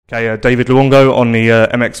Okay, David Luongo on the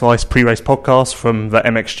MX Vice pre-race podcast from the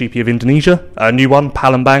MXGP of Indonesia. A new one,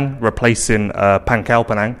 Palembang, replacing Pangkal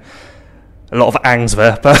Pinang. A lot of angs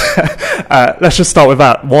there, but let's just start with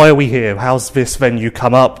that. Why are we here? How's this venue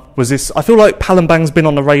come up? I feel like Palembang's been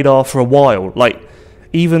on the radar for a while. Like,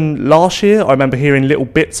 even last year, I remember hearing little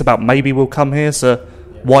bits about maybe we'll come here, so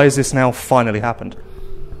why has this now finally happened?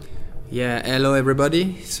 Yeah, hello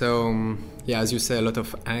everybody. So, as you say, a lot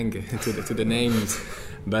of ang to the names.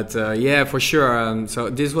 But for sure.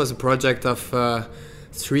 So this was a project of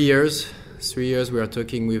 3 years. 3 years we are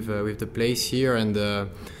talking with the place here, and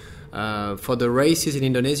for the races in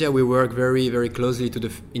Indonesia, we work very, very closely to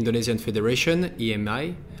the Indonesian Federation,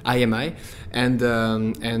 IMI, and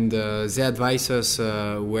they advise us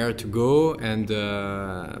where to go. And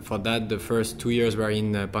for that, the first 2 years were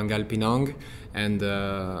in Pangkal Pinang, and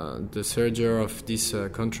the third year of this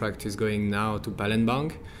contract is going now to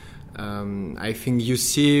Palembang. I think you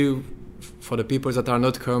see, for the people that are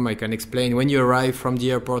not come, I can explain. When you arrive from the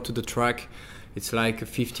airport to the track, it's like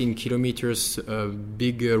 15 kilometers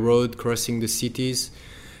big road crossing the cities,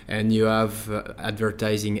 and you have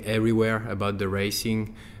advertising everywhere about the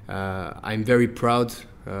racing. I'm very proud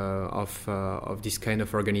of this kind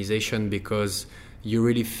of organization, because you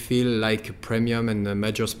really feel like a premium and a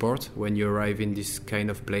major sport when you arrive in these kind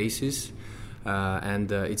of places.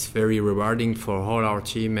 And it's very rewarding for all our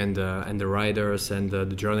team and the riders and the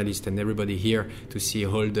journalists and everybody here to see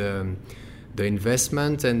all the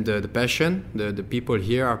investment and the passion the people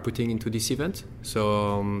here are putting into this event.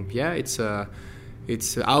 So it's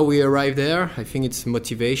how we arrive there. I think it's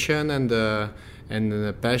motivation and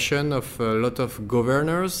the passion of a lot of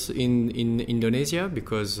governors in Indonesia,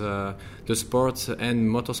 because the sport and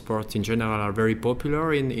motorsport in general are very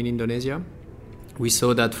popular in Indonesia. We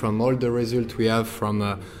saw that from all the results we have from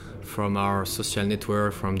our social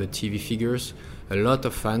network, from the TV figures. A lot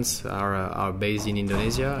of fans are based in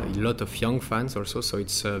Indonesia, a lot of young fans also, so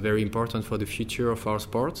it's very important for the future of our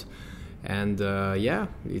sport. And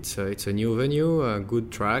it's a new venue, a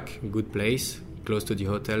good track, good place, close to the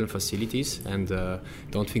hotel facilities, and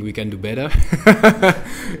don't think we can do better.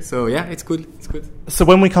 So it's good. So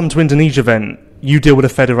when we come to Indonesia then, you deal with a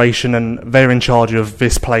federation and they're in charge of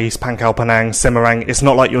this place, Pangkal Pinang, Semarang. It's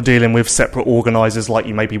not like you're dealing with separate organisers like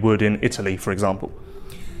you maybe would in Italy, for example.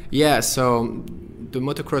 Yeah, so the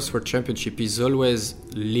Motocross World Championship is always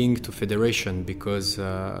linked to federation, because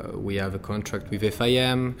we have a contract with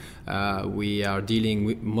FIM. We are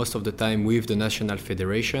dealing most of the time with the national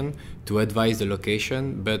federation to advise the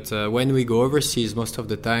location. But when we go overseas, most of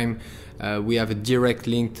the time we have a direct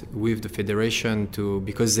link with the federation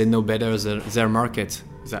because they know better their market,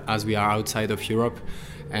 as we are outside of Europe.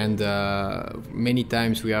 And many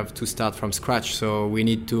times we have to start from scratch, so we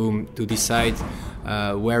need to decide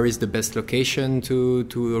where is the best location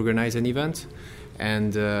to organize an event.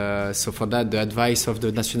 And so for that, the advice of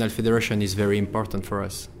the National Federation is very important for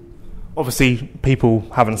us. Obviously, people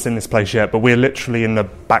haven't seen this place yet, but we're literally in the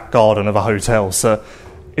back garden of a hotel. So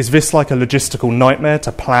is this like a logistical nightmare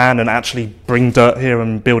to plan and actually bring dirt here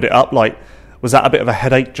and build it up? Like, was that a bit of a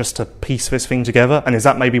headache just to piece this thing together? And is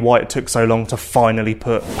that maybe why it took so long to finally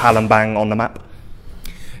put Palembang on the map?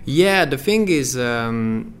 Yeah, the thing is,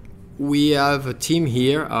 we have a team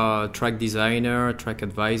here, our track designer, track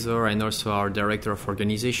advisor, and also our director of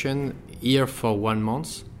organization here for 1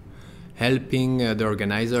 month, helping the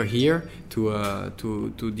organizer here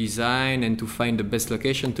to design and to find the best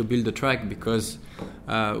location to build the track, because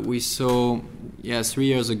we saw 3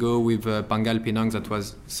 years ago with Pangkal Pinang that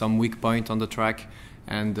was some weak point on the track,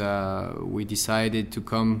 and we decided to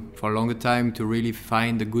come for a longer time to really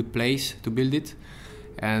find a good place to build it.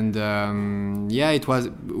 And it was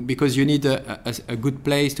because you need a good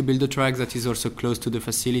place to build a track that is also close to the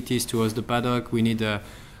facilities, to host the paddock. We need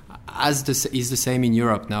is the same in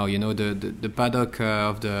Europe now. You know, the paddock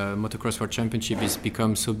of the Motocross World Championship has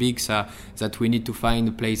become so big that we need to find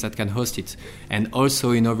a place that can host it. And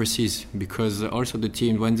also in overseas, because also the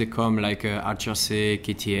team, when they come, like HRC,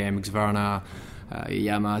 KTM, Husqvarna,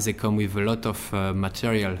 Yamaha, they come with a lot of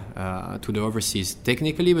material to the overseas,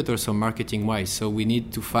 technically, but also marketing-wise. So we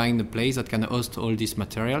need to find a place that can host all this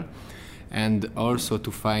material, and also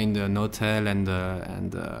to find an hotel and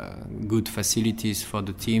good facilities for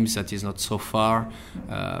the teams that is not so far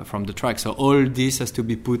from the track. So all this has to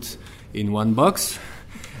be put in one box,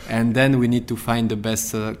 and then we need to find the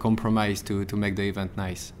best compromise to make the event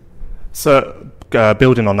nice. So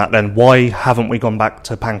building on that then, why haven't we gone back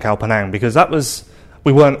to Pangkal Pinang? Because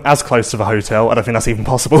we weren't as close to the hotel. I don't think that's even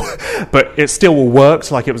possible. But it still all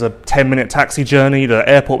worked. Like, it was a 10-minute taxi journey. The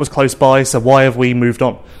airport was close by. So why have we moved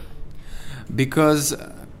on? Because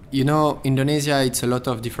Indonesia, it's a lot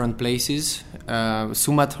of different places.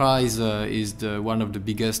 Sumatra is one of the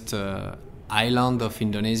biggest island of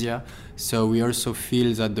Indonesia. So we also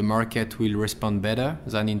feel that the market will respond better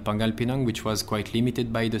than in Pangkal Pinang, which was quite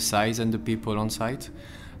limited by the size and the people on site.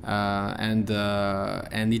 And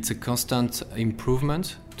it's a constant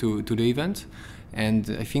improvement to the event. And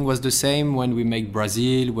I think it was the same when we make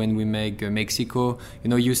Brazil, when we make Mexico. You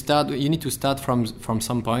need to start from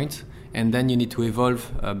some point, and then you need to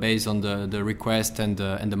evolve based on the request and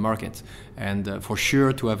the market. And for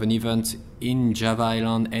sure, to have an event in Java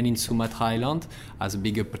Island and in Sumatra Island has a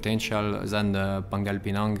bigger potential than Pangkal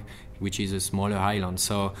Pinang, which is a smaller island.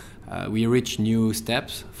 So we reach new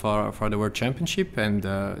steps for the World Championship, and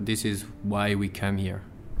this is why we come here.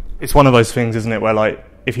 It's one of those things, isn't it, where like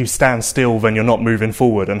if you stand still, then you're not moving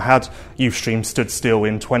forward. And had Youthstream stood still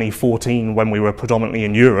in 2014 when we were predominantly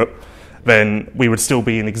in Europe, then we would still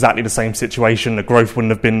be in exactly the same situation. The growth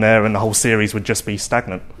wouldn't have been there, and the whole series would just be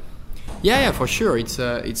stagnant. Yeah, for sure.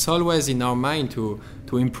 It's always in our mind to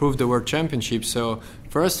improve the World Championship. So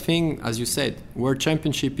first thing, as you said, World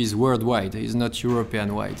Championship is worldwide. It's not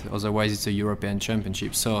European-wide. Otherwise, it's a European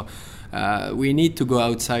Championship. So we need to go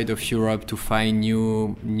outside of Europe to find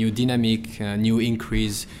new dynamic, new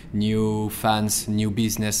increase, new fans, new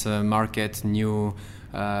business market, new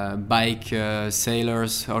bike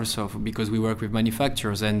sailors also, because we work with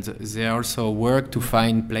manufacturers, and they also work to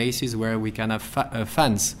find places where we can have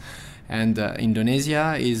fans. And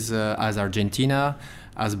Indonesia is as Argentina,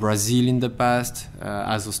 as Brazil in the past,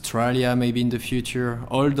 as Australia maybe in the future.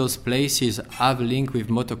 All those places have a link with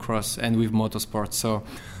motocross and with motorsport. So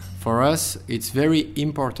for us, it's very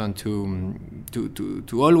important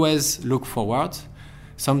to always look forward.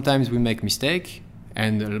 Sometimes we make mistake,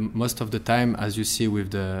 and most of the time, as you see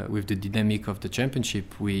with the dynamic of the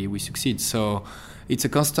championship, we succeed. So it's a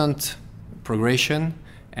constant progression,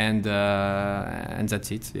 and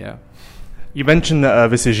that's it. Yeah. You mentioned that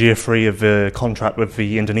this is year 3 of the contract with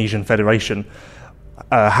the Indonesian Federation.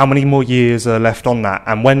 How many more years are left on that?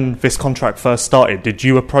 And when this contract first started, did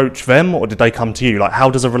you approach them or did they come to you? Like, how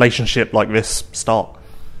does a relationship like this start?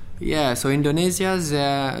 Yeah, so Indonesia,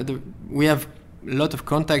 we have a lot of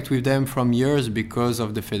contact with them from years because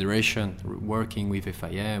of the federation, working with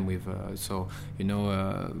FIM.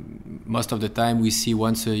 Most of the time we see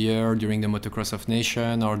once a year during the Motocross of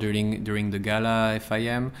Nations or during the Gala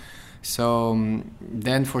FIM. So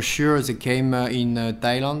then for sure they came in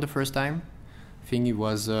Thailand the first time. I think it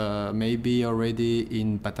was maybe already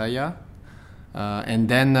in Pattaya. And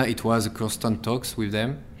then it was constant talks with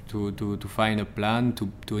them to find a plan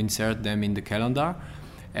to insert them in the calendar.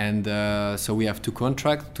 And so we have two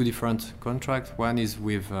different contracts. One is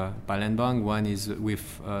with Palembang, one is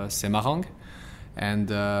with Semarang. And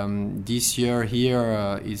this year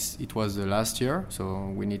here it was the last year,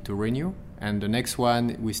 so we need to renew. And the next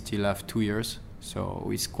one we still have 2 years. So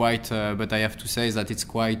it's quite, but I have to say that it's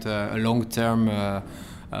quite a long-term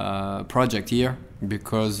project here,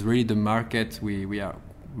 because really the market, we are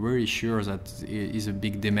very sure that it is a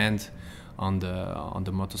big demand on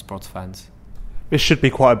the motorsports fans. This should be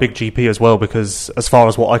quite a big GP as well, because as far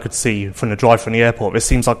as what I could see from the drive from the airport, this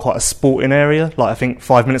seems like quite a sporting area. Like I think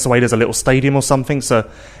 5 minutes away there's a little stadium or something. So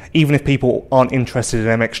even if people aren't interested in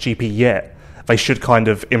MXGP yet, they should kind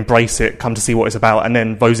of embrace it, come to see what it's about, and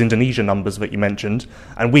then those Indonesia numbers that you mentioned,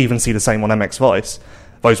 and we even see the same on MX Vice,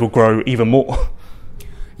 those will grow even more.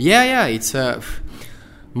 Yeah, it's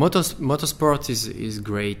motorsport is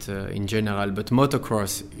great in general, but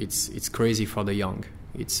motocross it's crazy for the young.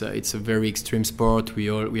 It's a very extreme sport. We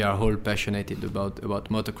are all passionate about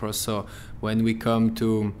motocross. So when we come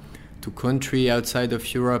to country outside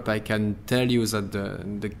of Europe, I can tell you that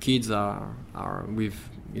the kids are with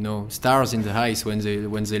stars in the eyes when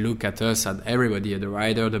they look at us, at everybody, the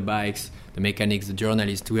rider, the bikes, the mechanics, the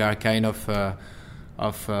journalists. We are kind of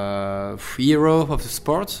hero of the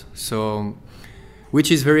sport. So,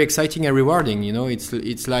 which is very exciting and rewarding.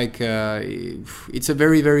 It's like it's a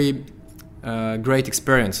very very great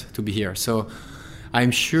experience to be here. So I'm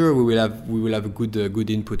sure we will have a good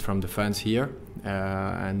input from the fans here,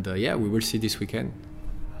 and we will see this weekend.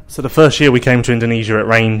 So the first year we came to Indonesia, it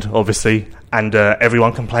rained, obviously, and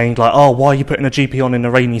everyone complained, like, oh, why are you putting a GP on in the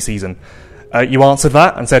rainy season? You answered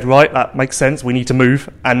that and said, right, that makes sense, we need to move.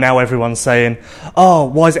 And now everyone's saying, oh,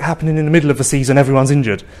 why is it happening in the middle of the season, everyone's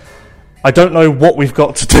injured? I don't know what we've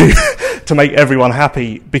got to do to make everyone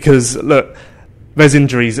happy, because, look, there's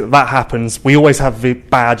injuries, that happens. We always have the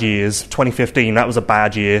bad years. 2015, that was a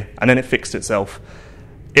bad year, and then it fixed itself.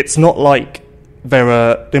 It's not like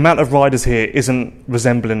the amount of riders here isn't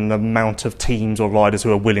resembling the amount of teams or riders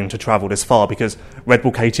who are willing to travel this far, because Red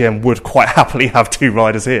Bull KTM would quite happily have 2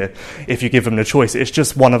 riders here if you give them the choice. It's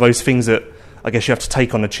just one of those things that I guess you have to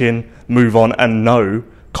take on the chin, move on, and know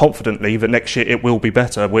confidently that next year it will be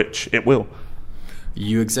better, which it will.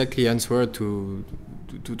 You exactly answered to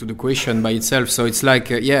the question by itself. So it's like,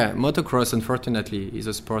 motocross, unfortunately, is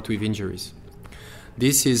a sport with injuries.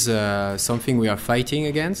 This is something we are fighting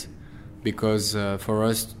against, because for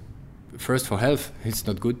us, first for health, it's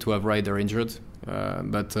not good to have rider injured.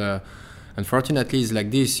 But unfortunately, it's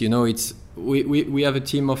like this. You know, we have a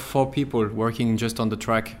team of 4 people working just on the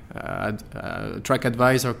track. A track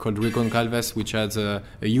advisor called Rui Goncalves, which has a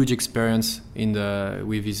huge experience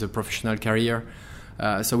with his professional career.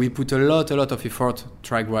 So we put a lot of effort,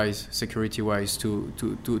 track-wise, security-wise,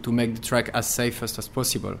 to make the track as safe as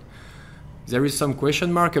possible. There is some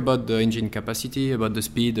question mark about the engine capacity, about the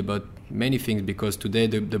speed, about many things, because today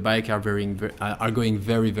the bike are going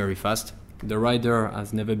very, very fast. The rider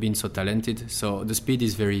has never been so talented, so the speed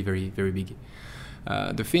is very, very, very big.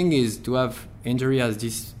 The thing is, to have injury at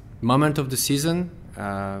this moment of the season,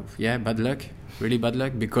 bad luck, really bad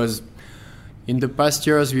luck, because in the past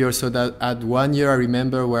years, we also had 1 year, I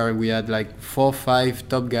remember, where we had like 4 or 5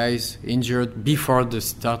 top guys injured before the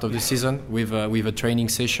start of the season with a training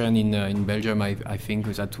session in Belgium. I think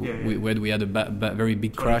that we had a very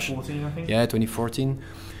big crash. 2014, I think. Yeah, 2014.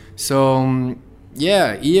 So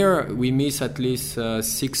here we miss at least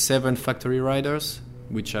 6-7 factory riders,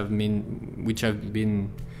 which have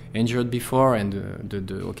been injured before, and the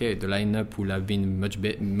lineup would have been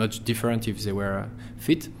much different if they were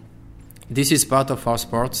fit. This is part of our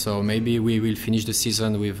sport, so maybe we will finish the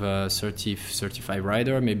season with 35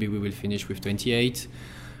 rider. Maybe we will finish with 28.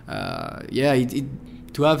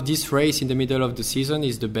 To have this race in the middle of the season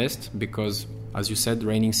is the best, because, as you said,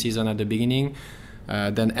 raining season at the beginning.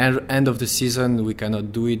 Then end of the season we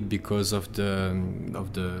cannot do it because of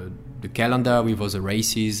the calendar with other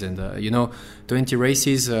races, and 20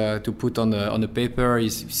 races to put on the paper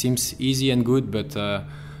seems easy and good, but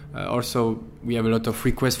also we have a lot of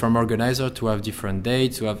requests from organizers to have different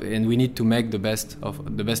dates, and we need to make the best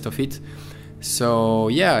of it. So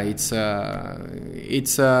it's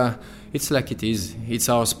like it is. It's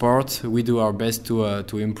our sport. We do our best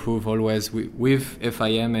to improve always with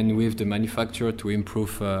FIM and with the manufacturer to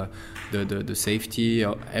improve the safety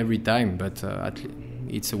every time. But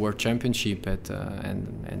it's a world championship,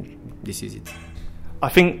 and this is it. I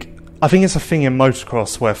think it's a thing in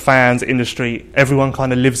motocross where fans, industry, everyone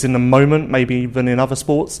kind of lives in the moment, maybe even in other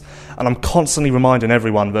sports. And I'm constantly reminding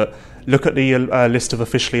everyone that look at the list of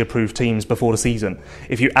officially approved teams before the season.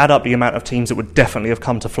 If you add up the amount of teams that would definitely have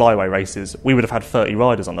come to flyaway races, we would have had 30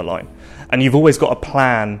 riders on the line. And you've always got a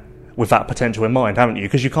plan with that potential in mind, haven't you?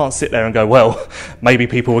 Because you can't sit there and go, well, maybe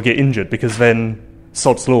people will get injured, because then,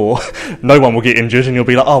 sod's law, no one will get injured, and you'll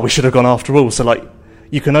be like, oh, we should have gone after all. So,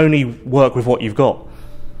 you can only work with what you've got.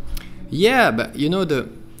 Yeah, but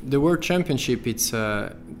the World Championship, it's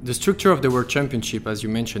the structure of the World Championship, as you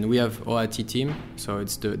mentioned. We have OAT team, so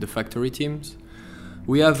it's the factory teams.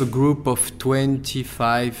 We have a group of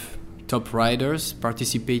 25 top riders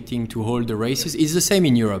participating to hold the races. It's the same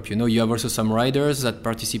in Europe. You have also some riders that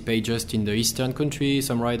participate just in the eastern country,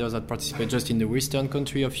 some riders that participate just in the western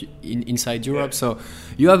country inside Europe. So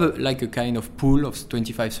you have a kind of pool of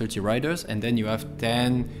 25-30 riders, and then you have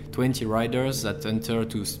 10-20 riders that enter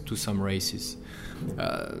to some races.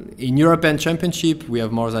 In European Championship, we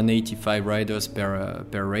have more than 85 riders per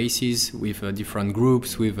races, with different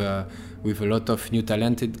groups, with a lot of new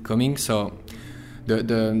talented coming. So the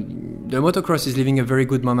motocross is living a very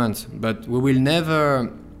good moment, but we will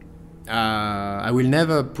never. I will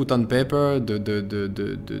never put on paper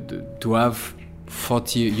to have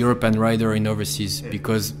 40 European rider in overseas,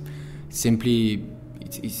 because simply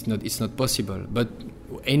it's not possible. But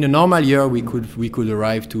in a normal year, we could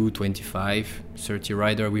arrive to 25, 30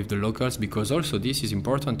 rider with the locals, because also this is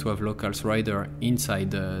important to have locals rider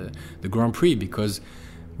inside the Grand Prix, because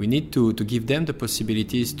we need to give them the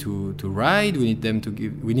possibilities to ride. We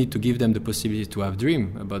need to give them the possibility to have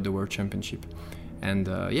dream about the World Championship. And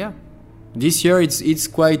this year it's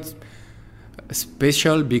quite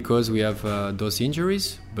special because we have those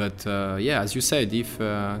injuries. But as you said, if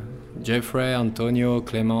Jeffrey, Antonio,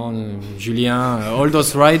 Clément, Julien, all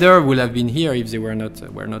those riders will have been here if they were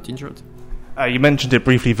not injured. You mentioned it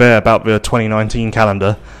briefly there about the 2019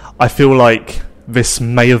 calendar. I feel like this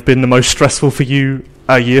may have been the most stressful year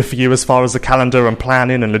for you as far as the calendar and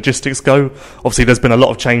planning and logistics go. Obviously, there's been a lot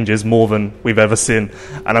of changes, more than we've ever seen.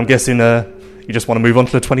 And I'm guessing you just want to move on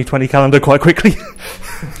to the 2020 calendar quite quickly.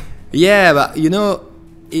 Yeah, but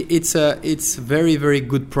it's a very, very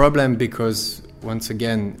good problem because once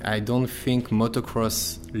again, I don't think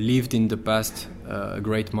motocross lived in the past a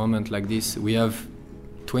great moment like this. We have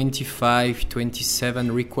 25,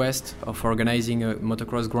 27 requests of organizing a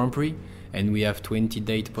motocross Grand Prix, and we have 20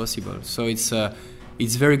 dates possible. So it's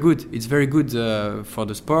very good. It's very good for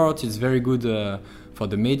the sport. It's very good for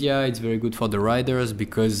the media. It's very good for the riders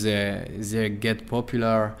because they get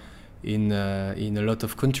popular in a lot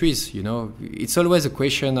of countries. You know, it's always a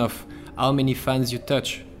question of how many fans you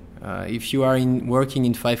touch. If you are working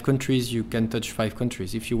in 5 countries, you can touch 5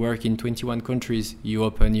 countries. If you work in 21 countries, you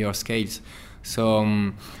open your scales. So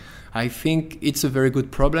I think it's a very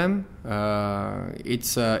good problem.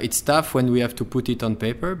 It's tough when we have to put it on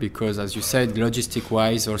paper because, as you said,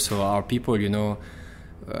 logistic-wise, also our people, you know,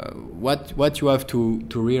 what you have to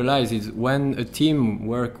realize is when a team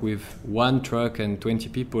work with 1 truck and 20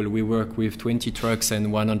 people, we work with 20 trucks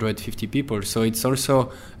and 150 people. So it's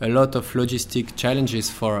also a lot of logistic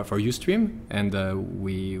challenges for Ustream, and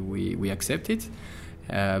we accept it.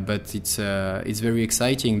 But it's very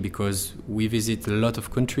exciting because we visit a lot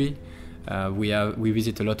of country, we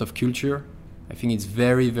visit a lot of culture. I think it's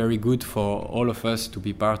very, very good for all of us to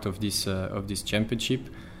be part of this championship.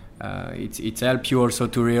 It helps you also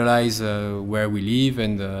to realize where we live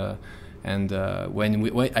and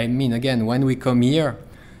when we come here,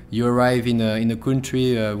 you arrive in a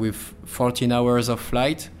country with 14 hours of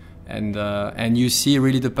flight, and you see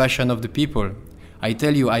really the passion of the people. I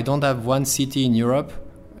tell you, I don't have one city in Europe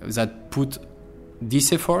that put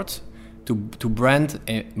this effort to brand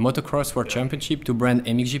a motocross world championship, to brand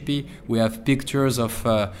MXGP. We have pictures of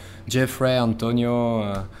Jeffrey,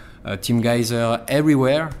 Antonio, Tim Geiser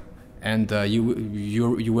everywhere, and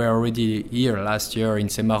you were already here last year in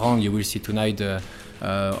Saint-Maron. You will see tonight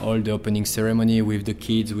all the opening ceremony with the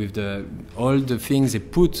kids, with all the things they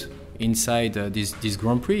put inside this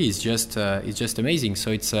Grand Prix. It's just amazing.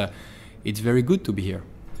 So it's very good to be here.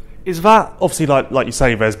 Is that, obviously, like you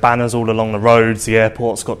say, there's banners all along the roads, the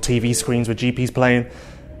airport's got TV screens with GPs playing.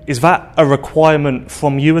 Is that a requirement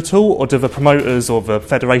from you at all, or do the promoters or the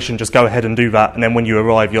federation just go ahead and do that, and then when you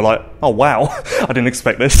arrive, you're like, oh, wow, I didn't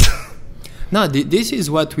expect this? No, this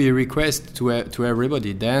is what we request to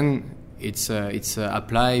everybody. Then it's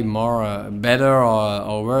apply more better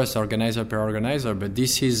or worse, organizer per organizer. But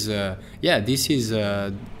this is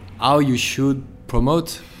how you should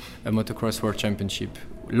promote a motocross world championship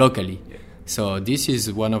locally. So this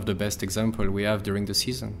is one of the best examples we have during the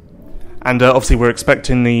season. And obviously we're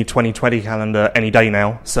expecting the 2020 calendar any day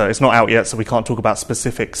now, so it's not out yet, so we can't talk about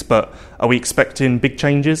specifics, but are we expecting big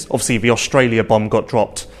changes? Obviously the Australia bomb got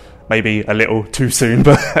dropped maybe a little too soon,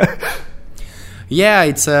 but... Yeah,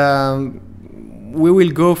 it's we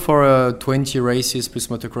will go for 20 races plus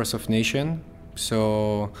Motocross of Nation,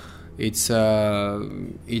 so it's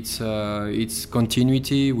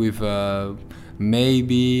continuity with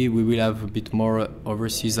maybe we will have a bit more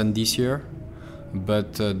overseas than this year,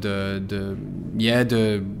 but the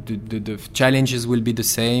challenges will be the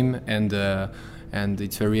same, and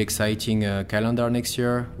it's very exciting calendar next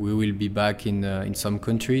year. We will be back in some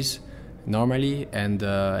countries normally, and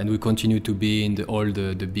we continue to be in all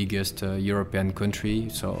the biggest European country.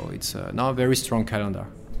 So it's now a very strong calendar.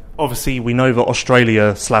 Obviously, we know that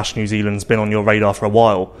Australia/New Zealand's been on your radar for a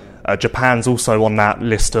while. Japan's also on that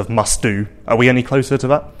list of must-do. Are we any closer to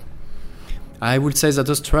that? I would say that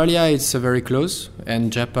Australia is very close,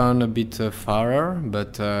 and Japan a bit farther.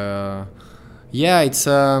 But it's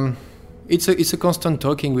a constant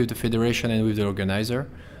talking with the federation and with the organizer.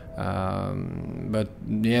 But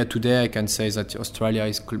yeah, today I can say that Australia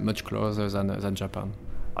is much closer than Japan.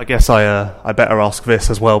 I guess I better ask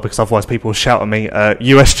this as well, because otherwise people will shout at me.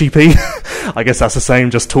 USGP, I guess that's the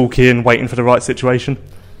same, just talking, waiting for the right situation.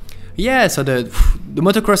 Yeah, so the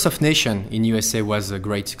Motocross of Nation in USA was a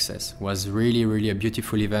great success. Was really, really a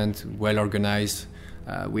beautiful event, well organized.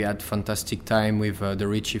 We had fantastic time with the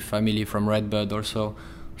Ritchie family from Redbud also.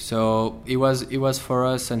 So it was for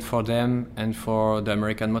us and for them and for the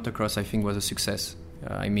American motocross, I think was a success.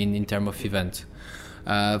 In terms of event.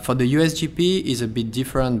 For the USGP is a bit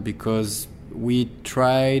different because we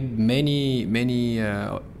tried many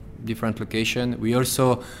different locations. We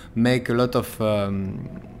also make a lot of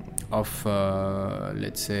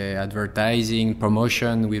let's say advertising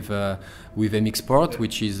promotion with MX Sport,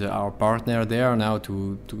 which is our partner there now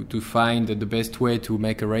to find the best way to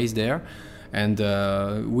make a race there. And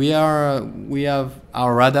we have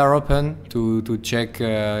our radar open to check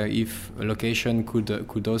if a location could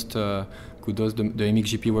host the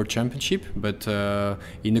MXGP World Championship. But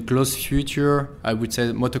in the close future, I would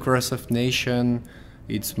say Motocross of Nation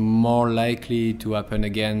it's more likely to happen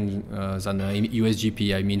again than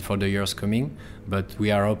USGP. I mean, for the years coming. But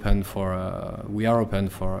we are open for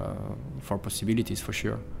possibilities for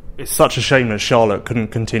sure. It's such a shame that Charlotte couldn't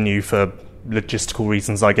continue for logistical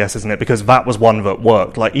reasons, I guess, isn't it? Because that was one that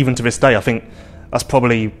worked. Like, even to this day, I think that's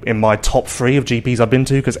probably in my top 3 of GPs I've been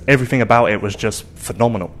to, because everything about it was just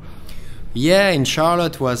phenomenal. Yeah, in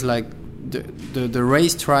Charlotte was like the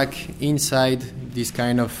racetrack inside this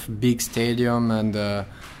kind of big stadium, and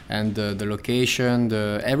the location,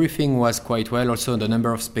 everything was quite well. Also, the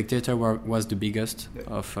number of spectators was the biggest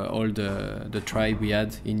of all the tribe we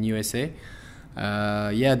had in USA.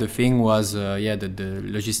 The thing was, the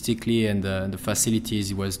logistically and the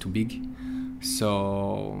facilities was too big.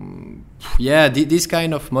 So, this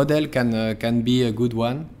kind of model can be a good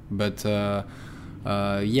one. But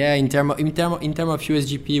in term of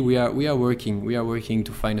USGP, we are working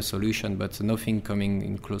to find a solution, but nothing coming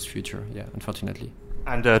in close future. Yeah, unfortunately.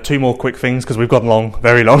 And 2 more quick things, because we've gone long,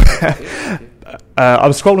 very long. Okay. I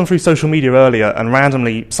was scrolling through social media earlier, and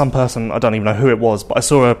randomly, some person, I don't even know who it was, but I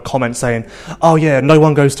saw a comment saying, "Oh yeah, no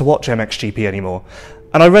one goes to watch MXGP anymore."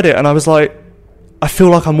 And I read it, and I was like, I feel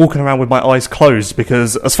like I'm walking around with my eyes closed,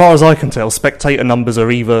 because as far as I can tell, spectator numbers are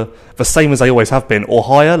either the same as they always have been, or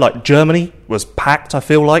higher. Like, Germany was packed, I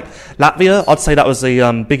feel like. Latvia, I'd say that was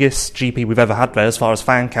the biggest GP we've ever had there as far as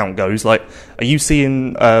fan count goes. Like, are you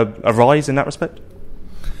seeing a rise in that respect?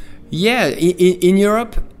 Yeah, in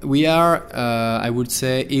Europe, we are, I would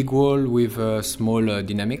say, equal with a small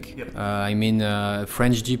dynamic. Yep.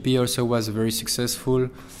 French GP also was very successful.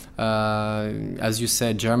 As you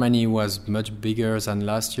said, Germany was much bigger than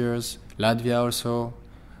last year's. Latvia also.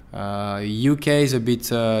 UK is a bit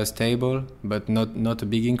stable, but not a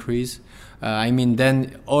big increase.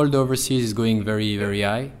 Then all the overseas is going very, very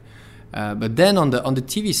high. But then on the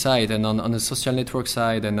TV side and on the social network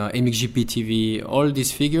side and MXGP TV, all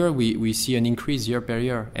this figure we see an increase year per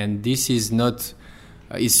year, and this is not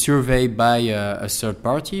is surveyed by a third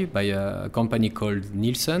party, by a company called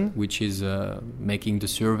Nielsen, which is making the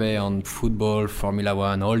survey on football, Formula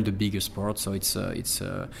One, all the bigger sports. So it's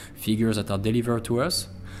figures that are delivered to us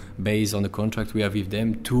based on the contract we have with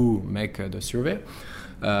them to make the survey.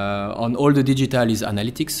 On all the digital is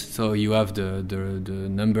analytics, so you have the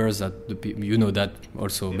numbers that you know that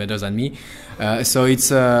also better than me. So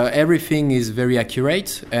it's everything is very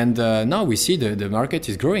accurate, and now we see the market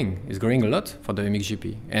is growing a lot for the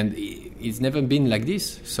MXGP, and it's never been like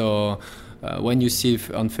this. So when you see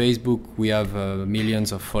on Facebook we have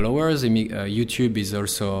millions of followers, YouTube is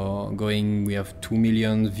also going. We have 2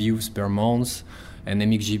 million views per month. And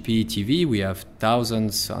MXGP TV, we have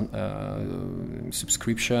thousands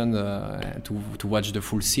subscription to watch the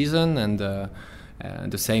full season, and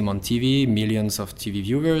the same on TV, millions of TV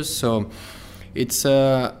viewers. So it's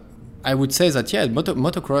I would say that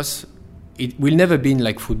motocross, it will never be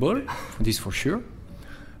like football, this for sure.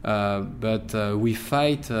 But we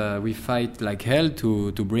fight like hell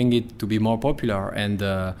to bring it to be more popular, and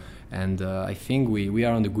I think we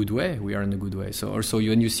are on a good way. So also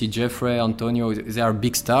when you see Jeffrey, Antonio, they are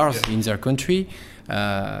big stars in their country,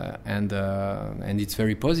 and it's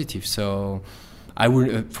very positive. So I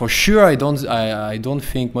will for sure. I don't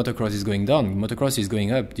think motocross is going down. Motocross is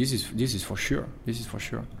going up. This is for sure.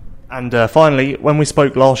 And finally, when we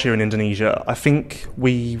spoke last year in Indonesia, I think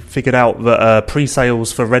we figured out that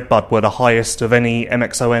pre-sales for Redbud were the highest of any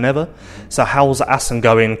MXON ever. So how's Assen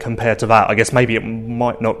going compared to that? I guess maybe it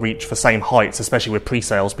might not reach the same heights, especially with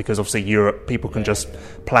pre-sales, because obviously Europe, people can just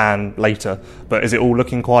plan later. But is it all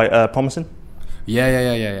looking quite promising?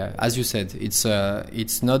 Yeah. As you said, it's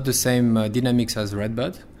not the same dynamics as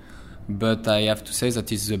Redbud, but I have to say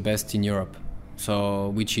that it's the best in Europe. So,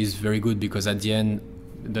 which is very good, because at the end,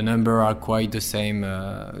 the numbers are quite the same,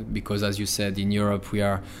 because, as you said, in Europe we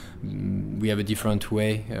have a different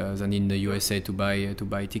way than in the USA to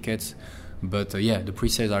buy tickets. But the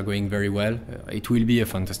pre-sales are going very well. It will be a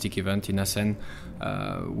fantastic event in Assen.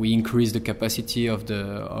 We increase the capacity of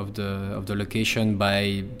the location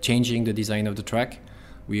by changing the design of the track.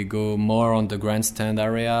 We go more on the grandstand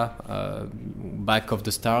area, back of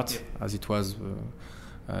the start, as it was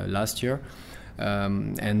last year.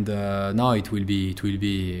 Now it will be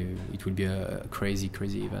a crazy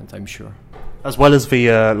event, I'm sure. As well as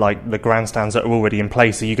the grandstands that are already in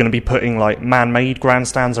place, are you going to be putting like man-made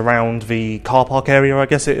grandstands around the car park area, I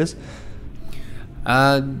guess it is?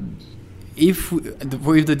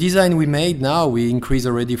 With the design we made now, we increase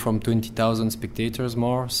already from 20,000 spectators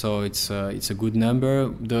more, so it's a good number.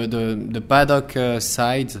 The paddock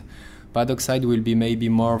side will be maybe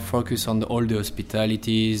more focused on all the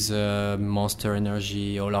hospitalities, Monster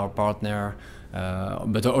Energy, all our partner,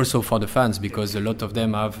 but also for the fans, because a lot of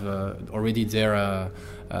them have already their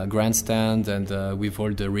grandstand and with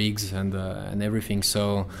all the rigs and everything.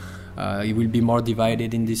 So it will be more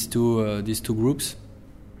divided in these two groups.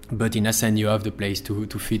 But in Assen, you have the place to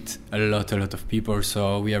fit a lot of people.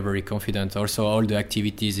 So we are very confident. Also, all the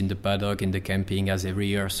activities in the paddock, in the camping, as every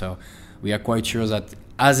year. So we are quite sure that,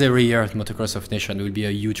 as every year at Motocross of Nations, will be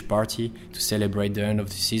a huge party to celebrate the end of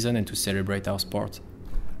the season and to celebrate our sport.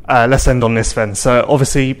 Let's end on this then. So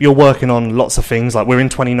obviously you're working on lots of things. Like, we're in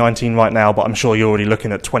 2019 right now, but I'm sure you're already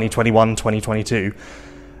looking at 2021, 2022.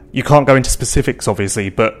 You can't go into specifics, obviously,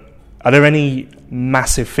 but are there any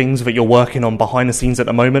massive things that you're working on behind the scenes at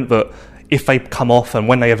the moment that, if they come off and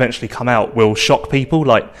when they eventually come out, will shock people?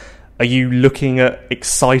 Like, are you looking at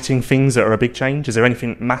exciting things that are a big change? Is there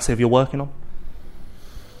anything massive you're working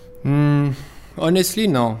on? Honestly,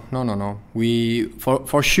 no. We,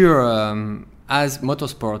 for sure, as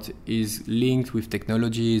motorsport is linked with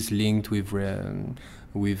technology, is linked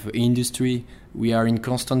with industry, we are in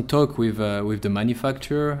constant talk with the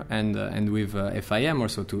manufacturer and with FIM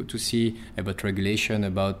also to see about regulation,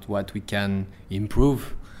 about what we can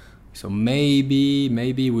improve. So maybe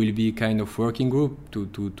we'll be kind of working group to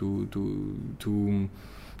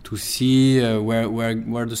see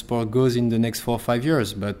where the sport goes in the next 4 or 5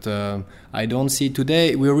 years. But I don't see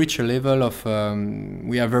today we reach a level of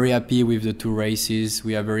we are very happy with the 2 races.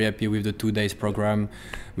 We are very happy with the 2 days program.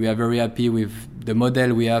 We are very happy with the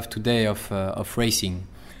model we have today of racing.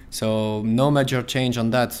 So no major change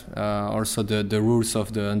on that. Also the rules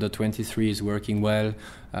of the under 23 is working well.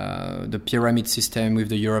 The pyramid system with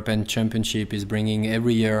the European Championship is bringing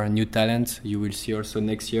every year a new talent. You will see also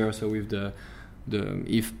next year. So with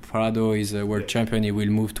if Prado is a world champion, he will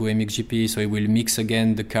move to MXGP, so he will mix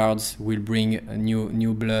again the cards, will bring a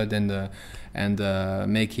new blood and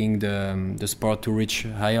making the sport to reach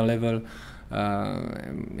higher level.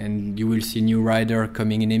 And you will see new rider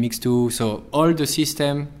coming in MX2. So all the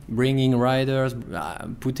system bringing riders,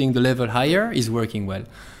 putting the level higher is working well.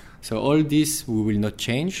 So all this we will not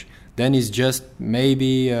change. Then it's just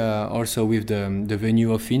maybe also with the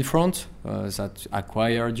venue of Infront that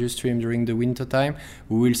acquired Ustream during the winter time,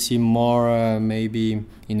 we will see more maybe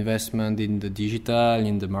investment in the digital,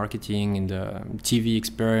 in the marketing, in the TV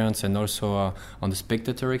experience, and also on the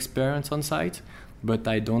spectator experience on site. But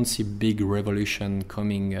I don't see big revolution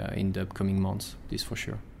coming in the upcoming months, this for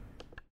sure.